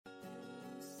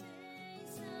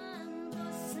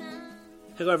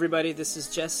Hello everybody, this is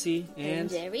Jesse and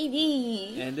Jerry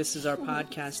D. And this is our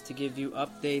podcast to give you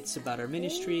updates about our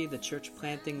ministry, the church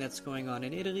planting that's going on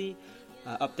in Italy,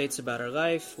 updates about our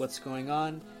life, what's going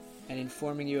on, and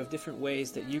informing you of different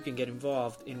ways that you can get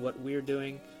involved in what we're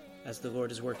doing as the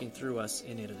Lord is working through us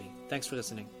in Italy. Thanks for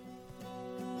listening.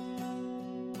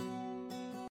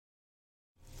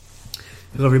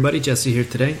 Hello everybody, Jesse here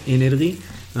today in Italy.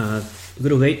 A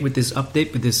little late with this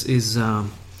update, but this is a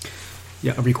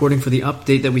recording for the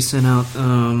update that we sent out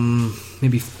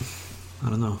maybe,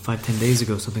 5-10 days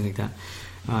ago, something like that.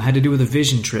 Had to do with a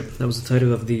vision trip. That was the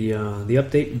title of the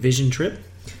update, Vision Trip.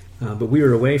 But we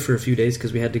were away for a few days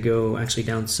because we had to go actually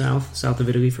down south of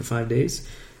Italy for 5 days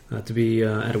to be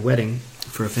at a wedding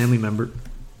for a family member.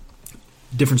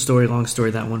 Different story, long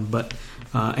story, that one. But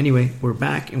anyway, we're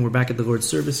back, and we're back at the Lord's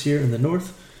service here in the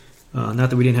north.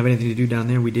 Not that we didn't have anything to do down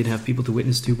there. We did have people to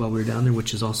witness to while we were down there,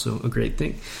 which is also a great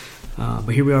thing. But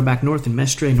here we are back north in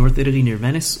Mestre, North Italy, near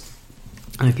Venice.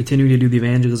 Continuing to do the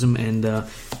evangelism and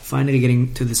finally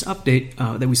getting to this update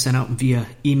that we sent out via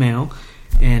email.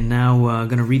 And now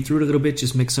going to read through it a little bit,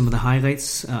 just make some of the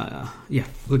highlights.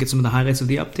 Look at some of the highlights of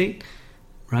the update.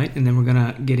 Right, and then we're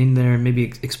going to get in there and maybe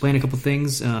explain a couple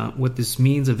things, what this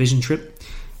means, a vision trip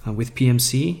with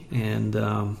PMC, and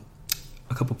a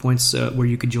couple points where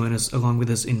you could join us along with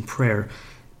us in prayer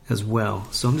as well.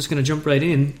 So I'm just going to jump right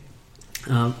in.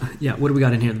 What do we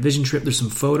got in here? The vision trip, there's some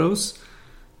photos,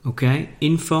 okay?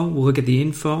 Info, we'll look at the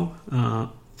info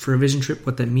for a vision trip,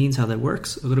 what that means, how that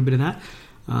works, a little bit of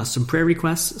that. Some prayer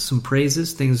requests, some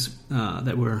praises,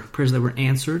 prayers that were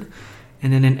answered,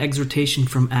 and then an exhortation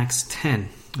from Acts 10.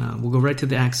 We'll go right to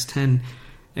the Acts 10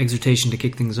 exhortation to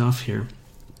kick things off here.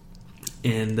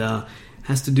 And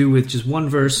has to do with just one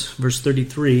verse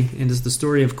 33, and is the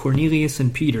story of Cornelius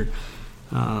and Peter.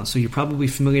 So you're probably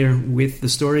familiar with the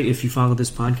story if you follow this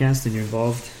podcast and you're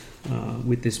involved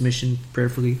with this mission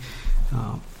prayerfully.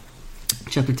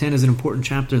 Chapter 10 is an important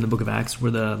chapter in the book of Acts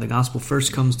where the gospel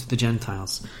first comes to the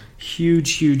Gentiles.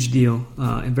 Huge deal,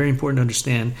 and very important to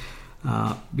understand.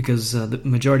 Because the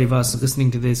majority of us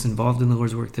listening to this, involved in the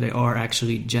Lord's work today, are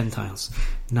actually Gentiles,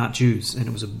 not Jews. And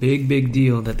it was a big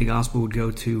deal that the gospel would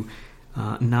go to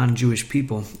non-Jewish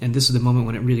people. And this is the moment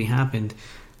when it really happened.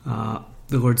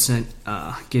 The Lord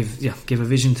gave a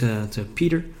vision to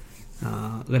Peter,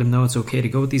 let him know it's okay to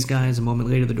go with these guys. A moment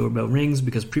later, the doorbell rings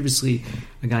because previously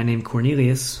a guy named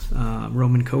Cornelius,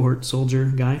 Roman cohort soldier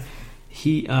guy,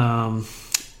 he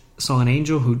saw an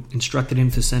angel who instructed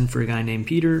him to send for a guy named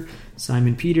Peter,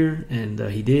 Simon Peter, and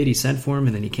he did. He sent for him,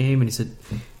 and then he came, and he said,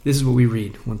 this is what we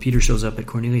read when Peter shows up at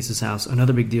Cornelius' house.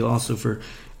 Another big deal also for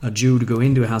a Jew to go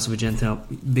into a house of a Gentile.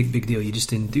 Big deal. You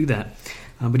just didn't do that.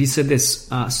 But he said this,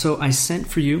 so I sent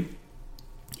for you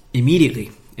immediately,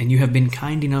 and you have been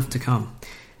kind enough to come.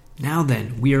 Now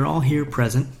then, we are all here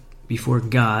present before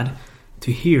God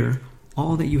to hear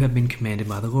all that you have been commanded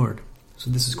by the Lord.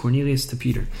 So this is Cornelius to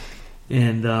Peter.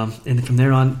 And from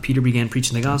there on, Peter began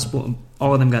preaching the gospel.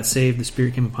 All of them got saved. The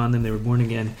Spirit came upon them. They were born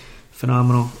again.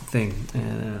 Phenomenal thing.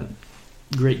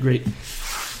 Great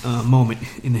moment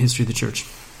in the history of the church.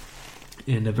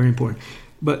 And very important.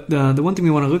 But the one thing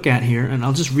we want to look at here, and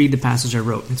I'll just read the passage I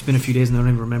wrote. It's been a few days and I don't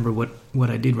even remember what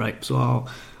I did write. So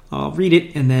I'll read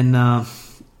it and then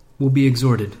we'll be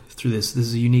exhorted through this. This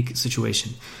is a unique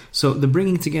situation. So the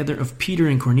bringing together of Peter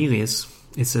and Cornelius,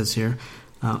 it says here,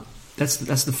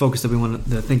 That's the focus that we want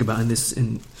to think about in this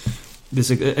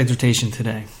exhortation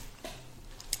today.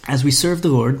 As we serve the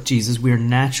Lord Jesus, we are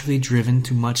naturally driven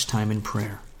to much time in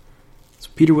prayer.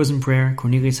 So Peter was in prayer.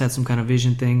 Cornelius had some kind of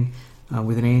vision thing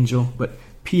with an angel, but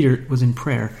Peter was in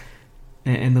prayer,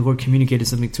 and the Lord communicated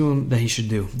something to him that he should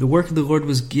do. The work of the Lord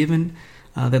was given,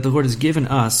 that the Lord has given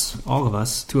us, all of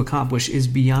us, to accomplish is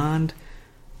beyond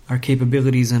our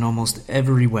capabilities in almost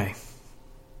every way.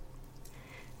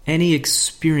 Any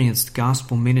experienced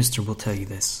gospel minister will tell you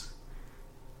this.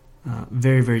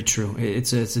 Very true.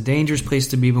 It's a dangerous place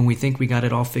to be when we think we got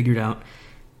it all figured out,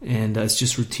 and it's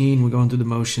just routine. We're going through the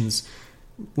motions.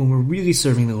 When we're really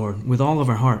serving the Lord with all of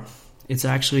our heart, it's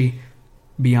actually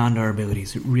beyond our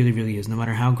abilities. It really is. No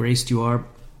matter how graced you are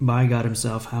by God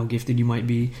Himself, how gifted you might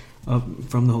be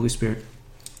from the Holy Spirit,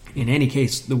 in any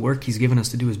case, the work He's given us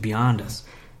to do is beyond us.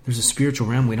 There's a spiritual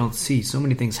realm we don't see. So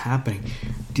many things happening.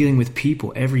 Dealing with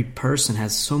people. Every person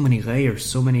has so many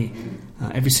layers.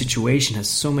 Every situation has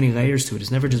so many layers to it.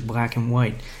 It's never just black and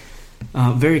white.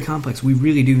 Very complex. We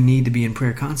really do need to be in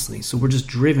prayer constantly. So we're just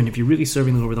driven. If you're really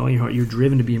serving the Lord with all your heart, you're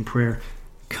driven to be in prayer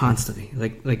constantly.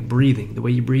 Like breathing. The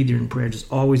way you breathe, you're in prayer.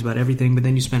 Just always about everything. But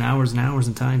then you spend hours and hours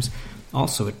and times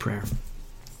also at prayer.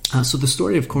 So the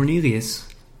story of Cornelius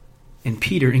and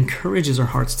Peter encourages our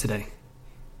hearts today.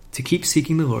 to keep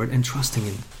seeking the Lord and trusting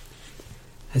Him,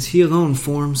 as He alone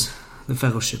forms the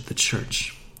fellowship, the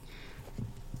church.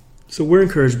 So we're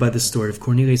encouraged by this story of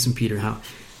Cornelius and Peter, how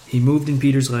He moved in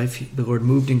Peter's life, the Lord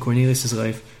moved in Cornelius'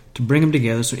 life to bring them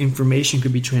together so information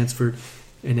could be transferred,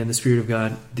 and then the Spirit of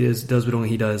God does what only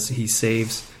He does. He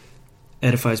saves,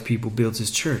 edifies people, builds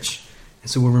His church.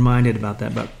 And so we're reminded about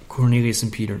that, about Cornelius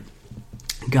and Peter.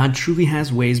 God truly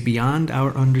has ways beyond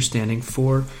our understanding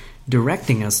for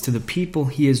directing us to the people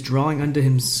He is drawing unto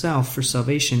Himself for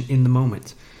salvation in the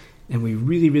moment. And we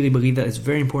really, really believe that. It's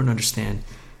very important to understand.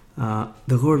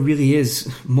 The Lord really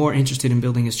is more interested in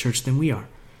building His church than we are.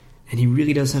 And He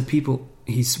really does have people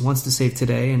He wants to save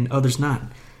today and others not.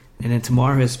 And then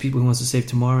tomorrow He has people He wants to save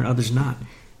tomorrow and others not.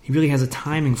 He really has a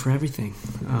timing for everything.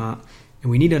 And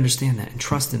we need to understand that and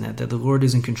trust in that the Lord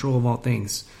is in control of all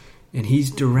things. And He's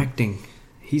directing.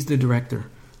 He's the director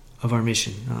of our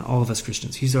mission, all of us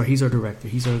Christians. He's our director.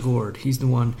 He's our Lord. He's the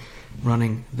one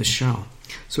running the show.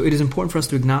 So it is important for us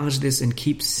to acknowledge this and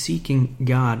keep seeking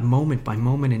God moment by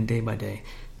moment and day by day.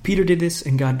 Peter did this,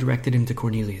 and God directed him to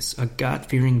Cornelius, a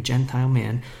God-fearing Gentile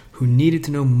man who needed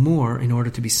to know more in order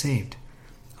to be saved.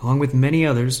 Along with many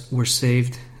others were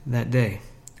saved that day.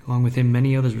 Along with him,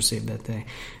 many others were saved that day.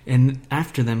 And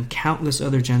after them, countless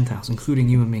other Gentiles, including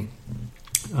you and me.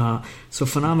 So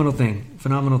phenomenal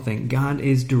thing. God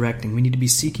is directing. We need to be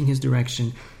seeking His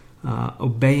direction,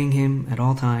 obeying Him at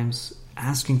all times,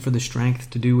 asking for the strength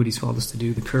to do what He's called us to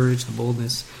do, the courage, the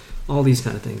boldness, all these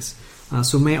kind of things.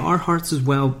 So may our hearts as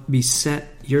well be set,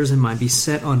 yours and mine, be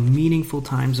set on meaningful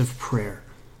times of prayer.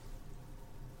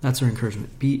 That's our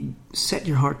encouragement. Set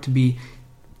your heart to be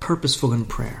purposeful in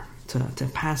prayer, to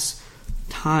pass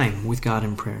time with God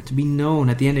in prayer, to be known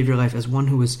at the end of your life as one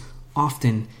who is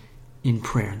often in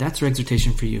prayer. That's our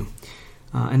exhortation for you.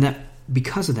 And that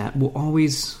because of that,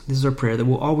 this is our prayer, that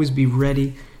we'll always be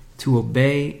ready to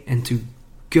obey and to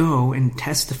go and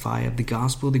testify of the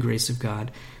gospel of the grace of God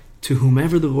to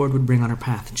whomever the Lord would bring on our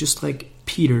path. Just like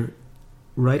Peter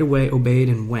right away obeyed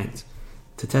and went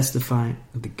to testify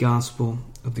of the gospel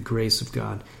of the grace of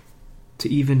God to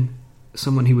even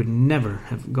someone he would never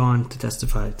have gone to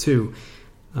testify to,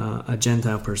 a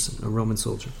Gentile person, a Roman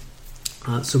soldier.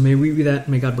 So may we be that.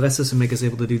 May God bless us and make us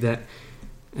able to do that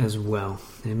as well.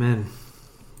 Amen.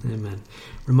 Amen.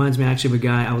 Reminds me actually of a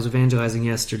guy I was evangelizing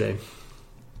yesterday.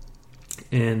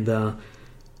 And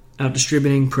out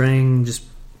distributing, praying, just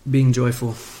being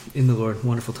joyful in the Lord.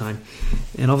 Wonderful time.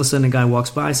 And all of a sudden a guy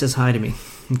walks by, says hi to me.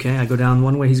 Okay, I go down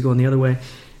one way, he's going the other way.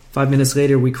 5 minutes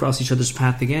later, we cross each other's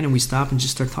path again, and we stop and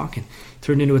just start talking.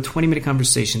 Turned into a 20-minute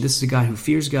conversation. This is a guy who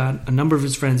fears God. A number of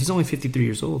his friends, he's only 53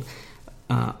 years old.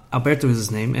 Alberto is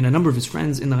his name, and a number of his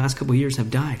friends in the last couple of years have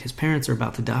died. His parents are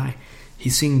about to die.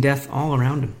 He's seeing death all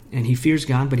around him, and he fears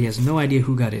God, but he has no idea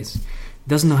who God is.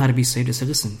 Doesn't know how to be saved. I said,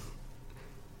 listen,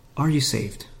 are you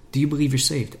saved? Do you believe you're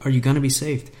saved? Are you going to be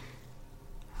saved?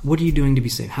 What are you doing to be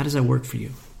saved? How does that work for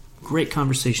you? Great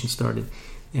conversation started,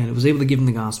 and I was able to give him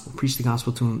the gospel, preach the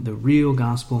gospel to him, the real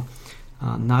gospel,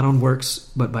 not on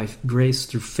works, but by grace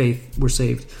through faith, we're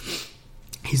saved.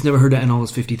 He's never heard that in all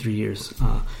his 53 years.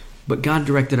 But God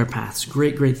directed our paths.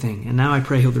 Great, great thing. And now I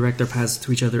pray He'll direct our paths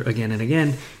to each other again and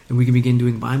again, and we can begin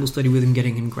doing Bible study with him,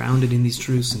 getting him grounded in these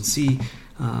truths, and see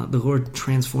the Lord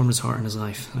transform his heart and his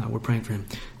life. We're praying for him.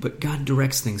 But God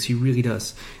directs things. He really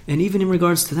does. And even in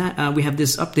regards to that, we have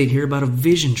this update here about a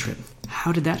vision trip.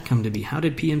 How did that come to be? How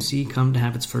did PMC come to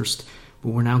have its first,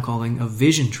 what we're now calling a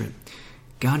vision trip?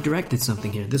 God directed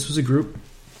something here. This was a group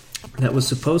that was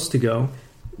supposed to go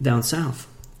down south.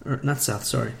 Or not south,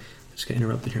 sorry. I just got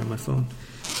interrupted here on my phone.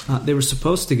 They were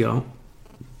supposed to go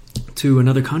to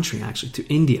another country, actually,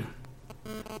 to India.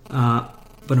 But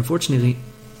unfortunately,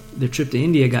 their trip to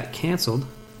India got canceled,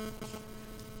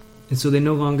 and so they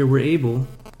no longer were able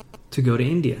to go to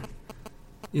India.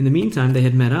 In the meantime, they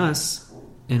had met us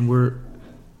and were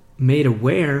made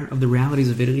aware of the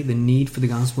realities of Italy, the need for the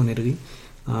gospel in Italy,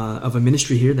 of a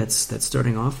ministry here that's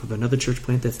starting off, of another church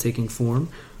plant that's taking form,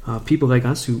 people like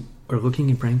us who are looking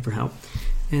and praying for help.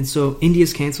 And so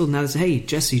India's canceled. Now they say, hey,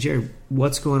 Jesse, Jerry,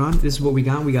 what's going on? This is what we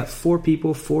got. We got 4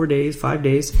 people, 4 days, 5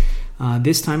 days.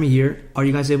 This time of year, are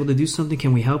you guys able to do something?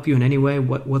 Can we help you in any way?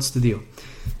 What's the deal?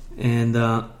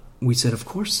 And we said, of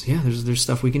course, yeah, there's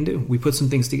stuff we can do. We put some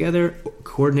things together,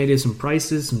 coordinated some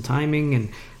prices, some timing, and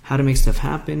how to make stuff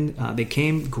happen. They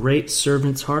came, great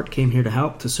servant's heart, came here to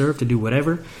help, to serve, to do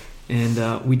whatever.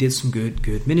 And we did some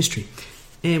good ministry.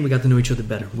 And we got to know each other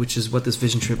better, which is what this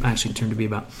vision trip actually turned to be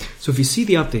about. So if you see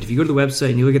the update, if you go to the website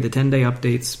and you look at the 10-day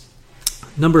updates,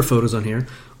 number of photos on here.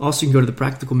 Also, you can go to the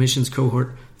Practical Missions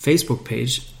Cohort Facebook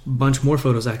page. A bunch more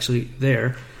photos actually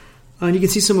there. And you can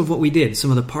see some of what we did, some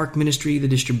of the park ministry, the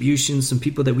distribution, some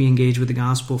people that we engaged with the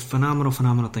gospel. Phenomenal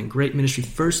thing. Great ministry.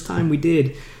 First time we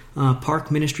did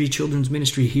park ministry, children's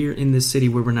ministry here in this city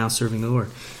where we're now serving the Lord.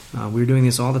 We were doing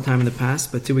this all the time in the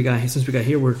past, but since we got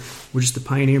here, we're just the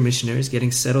pioneer missionaries,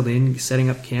 getting settled in, setting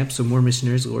up camp, so more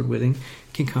missionaries, Lord willing,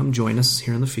 can come join us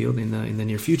here in the field in the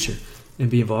near future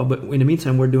and be involved. But in the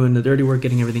meantime, we're doing the dirty work,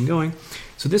 getting everything going.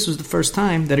 So this was the first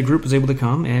time that a group was able to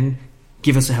come and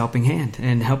give us a helping hand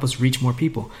and help us reach more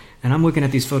people. And I'm looking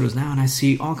at these photos now, and I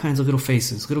see all kinds of little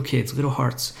faces, little kids, little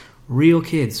hearts, real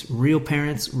kids, real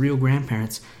parents, real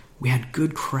grandparents. We had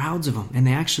good crowds of them, and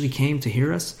they actually came to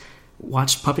hear us,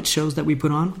 watched puppet shows that we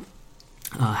put on,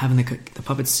 having the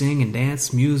puppets sing and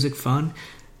dance, music, fun.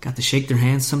 Got to shake their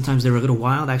hands. Sometimes they were a little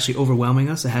wild, actually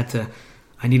overwhelming us.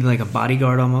 I needed like a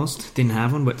bodyguard almost. Didn't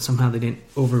have one, but somehow they didn't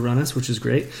overrun us, which was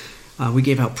great. We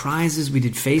gave out prizes. We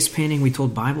did face painting. We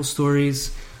told Bible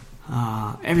stories.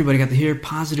 Everybody got to hear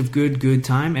positive, good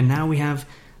time. And now we have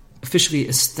officially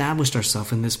established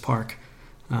ourselves in this park.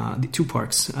 The two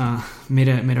parks, made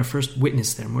our first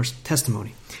witness there, more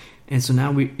testimony. And so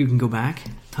now you can go back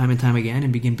time and time again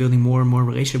and begin building more and more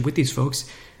relationship with these folks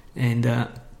and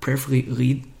prayerfully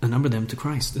lead a number of them to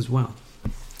Christ as well.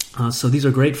 So these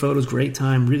are great photos, great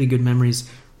time, really good memories.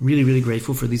 Really, really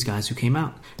grateful for these guys who came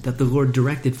out, that the Lord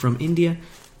directed from India.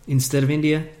 Instead of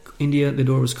India, the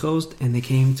door was closed, and they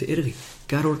came to Italy.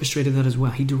 God orchestrated that as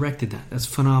well. He directed that. That's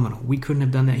phenomenal. We couldn't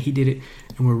have done that. He did it,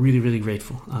 and we're really, really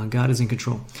grateful. God is in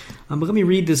control. But let me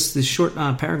read this short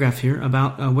paragraph here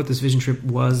about what this vision trip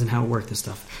was and how it worked and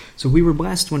stuff. So we were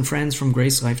blessed when friends from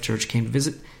Grace Life Church came to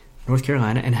visit North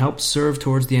Carolina and helped serve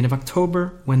towards the end of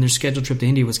October when their scheduled trip to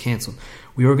India was canceled.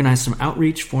 We organized some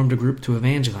outreach, formed a group to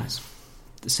evangelize.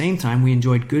 At the same time, we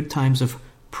enjoyed good times of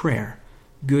prayer,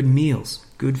 good meals,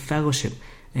 good fellowship,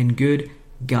 and good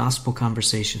gospel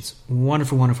conversations.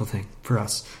 Wonderful thing for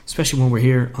us, especially when we're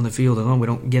here on the field alone. We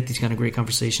don't get these kind of great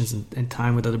conversations and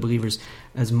time with other believers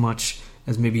as much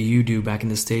as maybe you do back in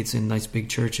the States in nice big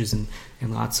churches and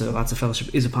lots of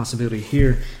fellowship is a possibility.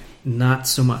 Here, not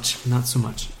so much.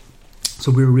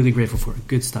 So we were really grateful for it.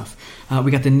 Good stuff. We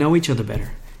got to know each other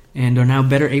better, and are now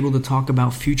better able to talk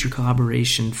about future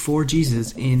collaboration for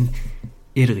Jesus in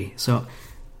Italy. So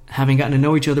having gotten to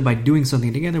know each other by doing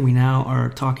something together, we now are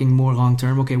talking more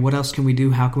long-term. Okay, what else can we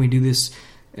do? How can we do this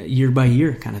year by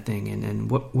year kind of thing?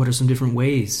 And what are some different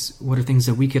ways? What are things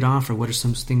that we could offer? What are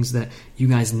some things that you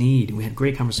guys need? We had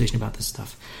great conversation about this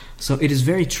stuff. So it is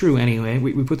very true anyway.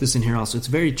 We put this in here also. It's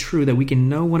very true that we can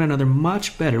know one another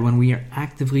much better when we are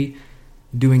actively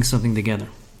doing something together.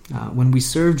 When we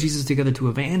serve Jesus together to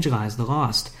evangelize the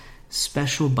lost,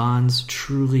 special bonds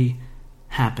truly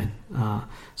happen.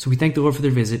 So we thank the Lord for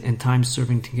their visit and time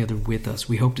serving together with us.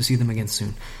 We hope to see them again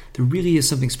soon. There really is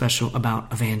something special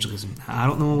about evangelism. I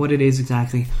don't know what it is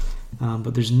exactly,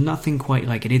 but there's nothing quite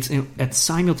like it. It's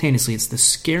simultaneously, it's the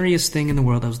scariest thing in the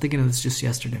world. I was thinking of this just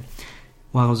yesterday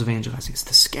while I was evangelizing. It's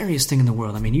the scariest thing in the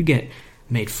world. I mean, you get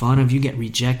made fun of, you get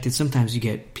rejected. Sometimes you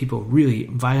get people really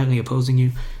violently opposing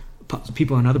you.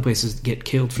 People in other places get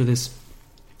killed for this.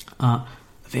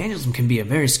 Evangelism can be a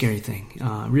very scary thing.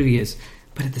 It really is.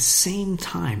 But at the same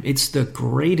time, it's the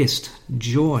greatest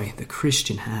joy the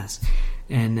Christian has.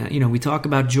 And, we talk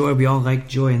about joy. We all like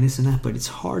joy and this and that. But it's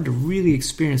hard to really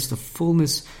experience the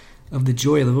fullness of the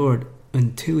joy of the Lord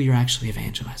until you're actually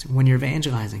evangelizing. When you're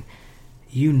evangelizing,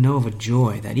 you know of a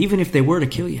joy that even if they were to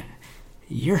kill you,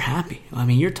 you're happy. I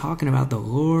mean, you're talking about the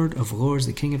Lord of Lords,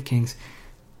 the King of Kings,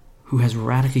 who has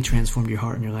radically transformed your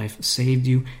heart and your life, saved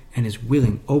you, and is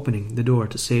opening the door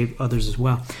to save others as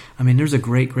well. I mean, there's a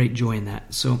great joy in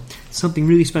that. So something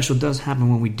really special does happen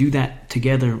when we do that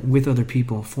together with other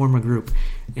people, form a group.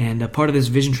 And part of this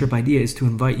vision trip idea is to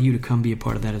invite you to come be a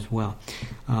part of that as well.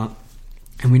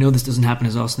 And we know this doesn't happen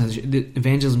as often as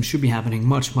evangelism should be happening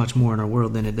much more in our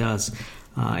world than it does.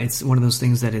 It's one of those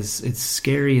things that it's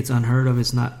scary, it's unheard of,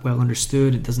 it's not well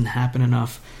understood, it doesn't happen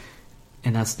enough,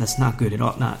 and that's not good. It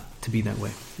ought not to be that way.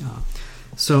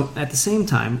 So at the same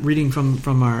time, reading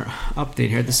from our update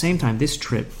here, at the same time, this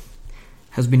trip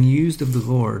has been used of the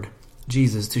Lord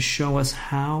Jesus to show us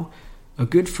how a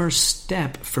good first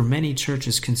step for many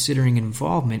churches considering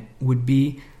involvement would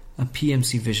be a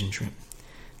PMC vision trip.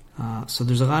 So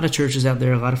there's a lot of churches out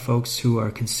there, a lot of folks who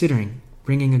are considering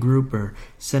bringing a group or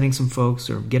sending some folks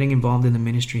or getting involved in the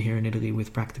ministry here in Italy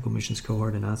with Practical Missions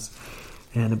Cohort and us.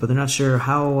 But they're not sure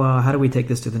how do we take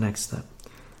this to the next step.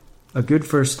 A good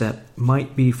first step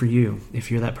might be for you,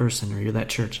 if you're that person or you're that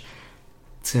church,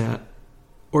 to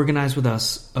organize with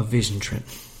us a vision trip.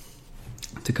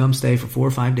 To come stay for 4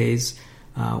 or 5 days.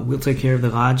 We'll take care of the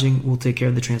lodging, we'll take care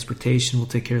of the transportation, we'll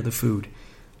take care of the food.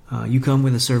 You come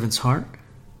with a servant's heart,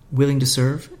 willing to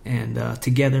serve, and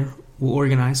together we'll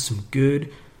organize some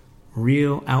good,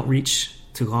 real outreach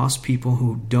to lost people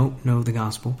who don't know the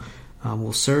gospel.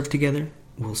 We'll serve together.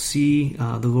 We'll see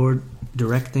the Lord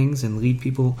direct things and lead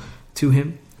people to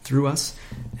Him through us.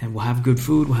 And we'll have good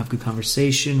food. We'll have good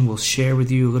conversation. We'll share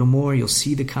with you a little more. You'll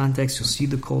see the context. You'll see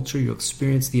the culture. You'll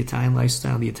experience the Italian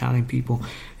lifestyle, the Italian people,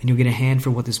 and you'll get a hand for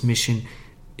what this mission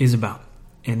is about.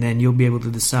 And then you'll be able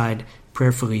to decide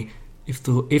prayerfully if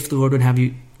the Lord would have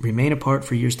you remain apart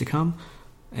for years to come,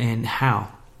 and how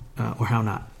or how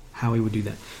not, how He would do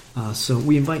that. So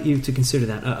we invite you to consider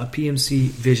that, a PMC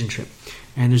vision trip.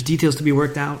 And there's details to be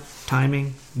worked out,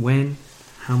 timing, when,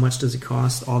 how much does it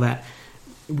cost, all that.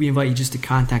 We invite you just to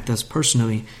contact us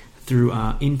personally through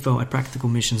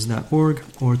info@practicalmissions.org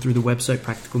or through the website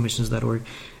practicalmissions.org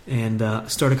and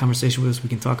start a conversation with us. We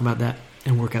can talk about that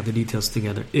and work out the details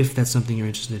together if that's something you're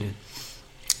interested in.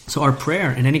 So our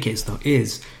prayer, in any case, though,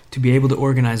 is to be able to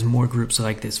organize more groups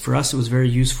like this. For us, it was very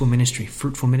useful ministry,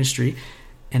 fruitful ministry,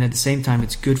 and at the same time,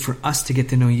 it's good for us to get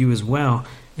to know you as well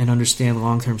and understand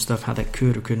long-term stuff, how that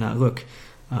could or could not look.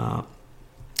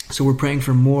 So we're praying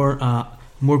for more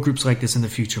groups like this in the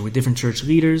future with different church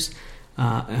leaders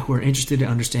who are interested in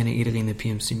understanding Italy and the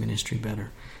PMC ministry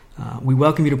better. We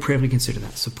welcome you to prayerfully consider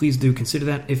that. So please do consider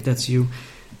that if that's you.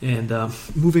 And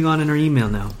moving on in our email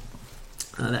now.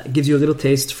 That gives you a little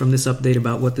taste from this update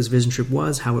about what this vision trip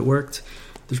was, how it worked.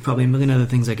 There's probably a million other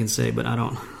things I can say, but I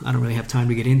don't really have time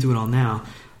to get into it all now.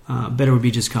 Better would be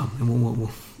just come, and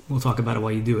we'll talk about it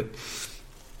while you do it.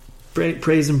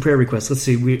 Praise and prayer requests. Let's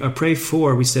see. We pray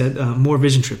for, we said, more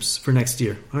vision trips for next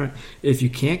year. All right. If you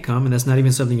can't come, and that's not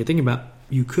even something you're thinking about,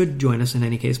 you could join us in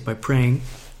any case by praying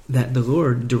that the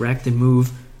Lord direct and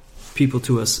move people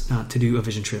to us to do a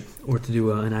vision trip or to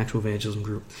do an actual evangelism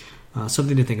group.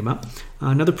 Something to think about.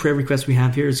 Another prayer request we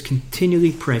have here is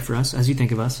continually pray for us, as you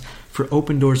think of us, for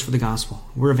open doors for the gospel.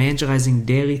 We're evangelizing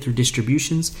daily through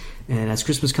distributions, and as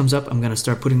Christmas comes up, I'm going to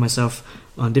start putting myself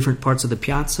on different parts of the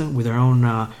piazza with our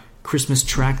own Christmas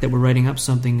track that we're writing up,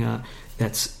 something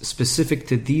that's specific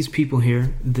to these people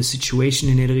here, the situation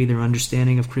in Italy, their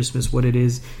understanding of Christmas, what it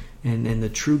is, and the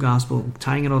true gospel,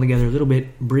 tying it all together a little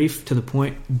bit, brief, to the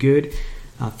point, good,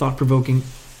 thought-provoking,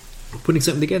 putting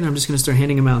something together. I'm just going to start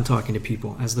handing them out and talking to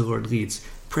people as the Lord leads.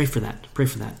 Pray for that. Pray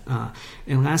for that.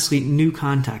 And lastly, new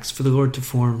contacts for the Lord to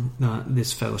form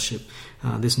this fellowship,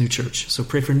 this new church. So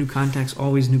pray for new contacts,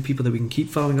 always new people that we can keep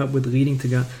following up with, leading to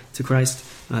God, to Christ,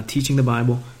 teaching the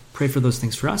Bible. Pray for those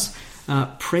things for us.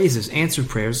 Praises, answered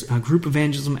prayers, group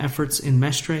evangelism efforts in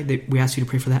Mestre. We asked you to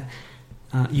pray for that.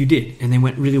 You did, and they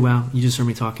went really well. You just heard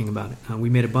me talking about it. We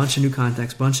made a bunch of new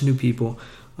contacts, bunch of new people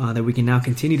that we can now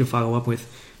continue to follow up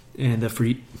with, and for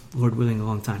Lord willing, a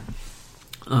long time.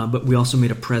 But we also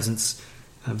made a presence,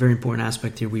 a very important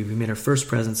aspect here. We made our first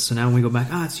presence, so now when we go back,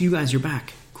 it's you guys, you're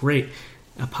back. Great.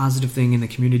 A positive thing in the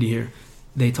community here.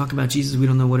 They talk about Jesus, we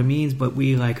don't know what it means, but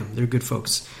we like them. They're good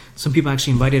folks. Some people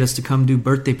actually invited us to come do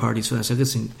birthday parties for us. I said,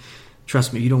 listen,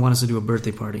 trust me, you don't want us to do a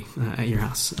birthday party at your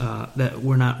house. That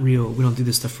we're not real. We don't do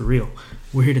this stuff for real.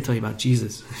 We're here to tell you about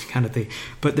Jesus, kind of thing.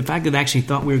 But the fact that they actually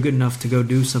thought we were good enough to go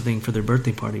do something for their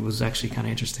birthday party was actually kind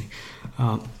of interesting.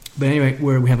 But anyway,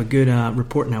 we have a good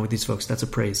report now with these folks. That's a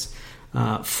praise.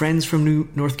 Friends from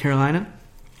North Carolina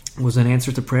was an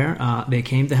answer to prayer. They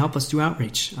came to help us do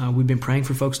outreach. We've been praying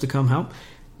for folks to come help,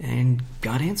 and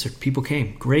God answered. People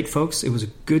came. Great folks. It was a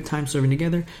good time serving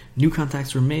together. New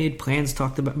contacts were made. Plans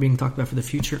being talked about for the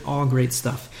future. All great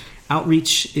stuff.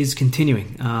 Outreach is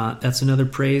continuing. That's another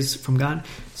praise from God.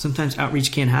 Sometimes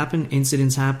outreach can't happen.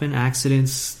 Incidents happen.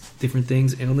 Accidents, different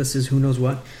things, illnesses, who knows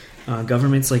what.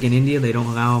 Governments like in India, they don't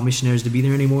allow missionaries to be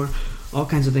there anymore. All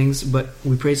kinds of things. But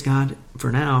we praise God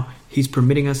for now. He's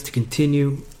permitting us to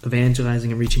continue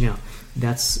evangelizing and reaching out.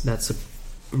 That's a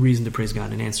reason to praise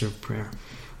God, an answer of prayer.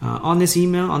 On this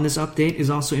email, on this update, is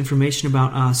also information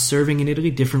about serving in Italy,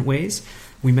 different ways.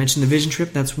 We mentioned the vision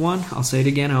trip. That's one. I'll say it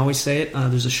again. I always say it.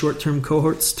 There's a short-term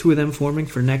cohorts, 2 of them forming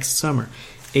for next summer.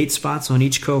 8 spots on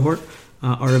each cohort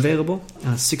are available.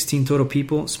 16 total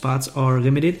people. Spots are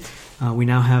limited. We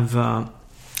now have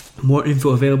more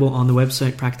info available on the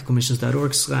website,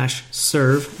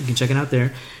 practicalmissions.org/serve. You can check it out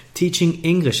there. Teaching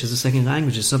English as a second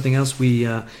language is something else we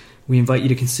invite you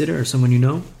to consider, or someone you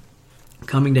know,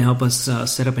 coming to help us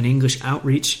set up an English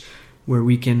outreach where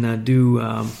we can do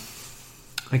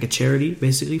like a charity,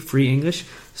 basically, free English,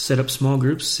 set up small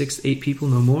groups, 6 to 8 people,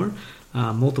 no more,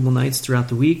 multiple nights throughout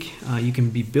the week. You can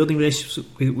be building relationships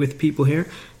with people here,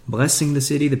 blessing the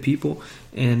city, the people,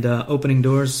 and opening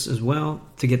doors as well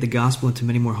to get the gospel into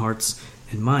many more hearts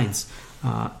and minds.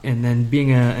 And then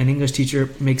being an English teacher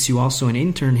makes you also an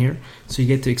intern here, so you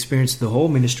get to experience the whole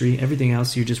ministry. Everything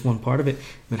else, you're just one part of it,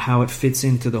 but how it fits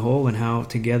into the whole and how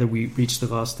together we reach the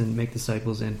lost and make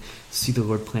disciples and see the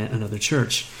Lord plant another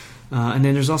church. And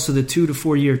then there's also the 2 to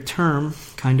 4 year term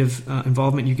kind of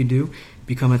involvement you can do.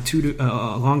 Become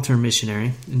a long-term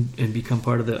missionary and become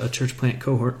part of a church plant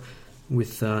cohort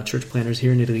with church planters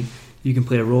here in Italy. You can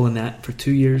play a role in that for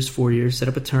 2 years, 4 years, set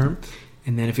up a term.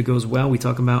 And then if it goes well, we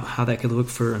talk about how that could look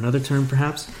for another term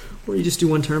perhaps, or you just do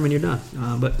one term and you're done.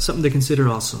 But something to consider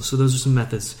also. So those are some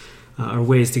methods or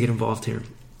ways to get involved here.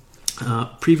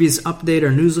 Previous update,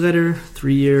 our newsletter,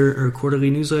 3-year or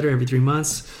quarterly newsletter every 3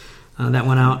 months. That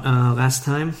went out last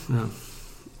time,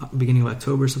 beginning of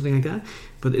October or something like that.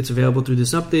 But it's available through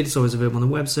this update. It's always available on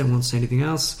the website. I won't say anything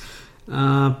else.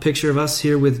 Picture of us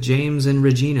here with James and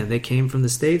Regina. They came from the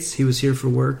States. He was here for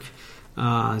work.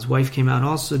 His wife came out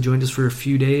also, joined us for a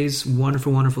few days.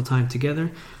 Wonderful, wonderful time together.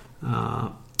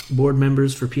 Board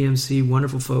members for PMC,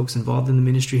 wonderful folks involved in the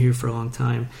ministry here for a long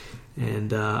time. And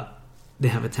they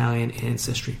have Italian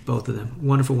ancestry, both of them.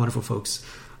 Wonderful, wonderful folks.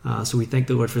 So we thank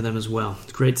the Lord for them as well.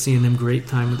 It's great seeing them, great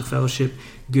time with the fellowship.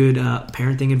 Good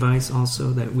parenting advice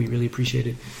also that we really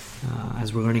appreciated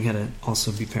as we're learning how to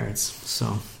also be parents.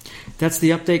 So that's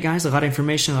the update, guys. A lot of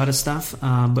information, a lot of stuff.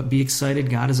 But be excited.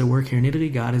 God is at work here in Italy.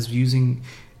 God is using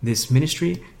this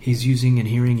ministry. He's using and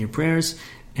hearing your prayers.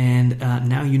 And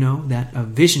now you know that a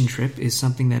vision trip is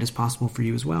something that is possible for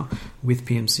you as well with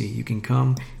PMC. You can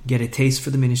come, get a taste for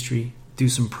the ministry, do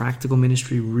some practical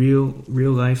ministry, real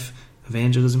life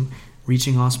evangelism,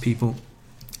 reaching lost people,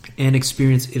 and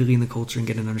experience Italy and the culture and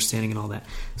get an understanding and all that.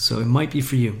 So it might be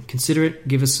for you. Consider it.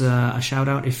 Give us a shout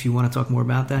out if you want to talk more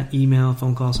about that. Email,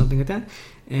 phone call, something like that.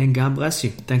 And God bless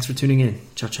you. Thanks for tuning in.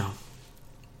 Ciao, ciao.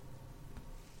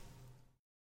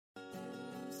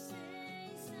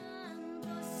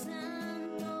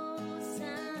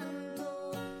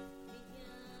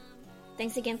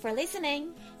 Thanks again for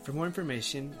listening. For more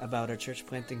information about our church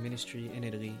planting ministry in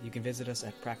Italy, you can visit us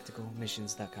at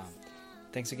practicalmissions.com.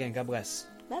 Thanks again. God bless.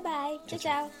 Bye-bye. Ciao,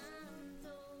 ciao.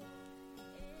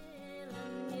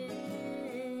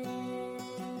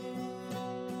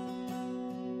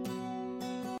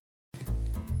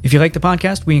 If you like the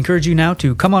podcast, we encourage you now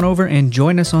to come on over and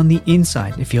join us on the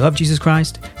inside. If you love Jesus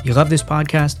Christ, you love this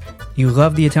podcast, you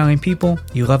love the Italian people,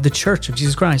 you love the Church of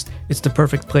Jesus Christ, it's the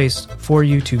perfect place for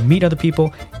you to meet other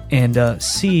people and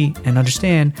see and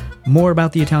understand more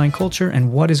about the Italian culture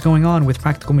and what is going on with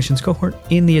Practical Missions Cohort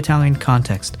in the Italian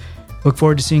context. Look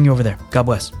forward to seeing you over there. God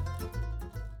bless.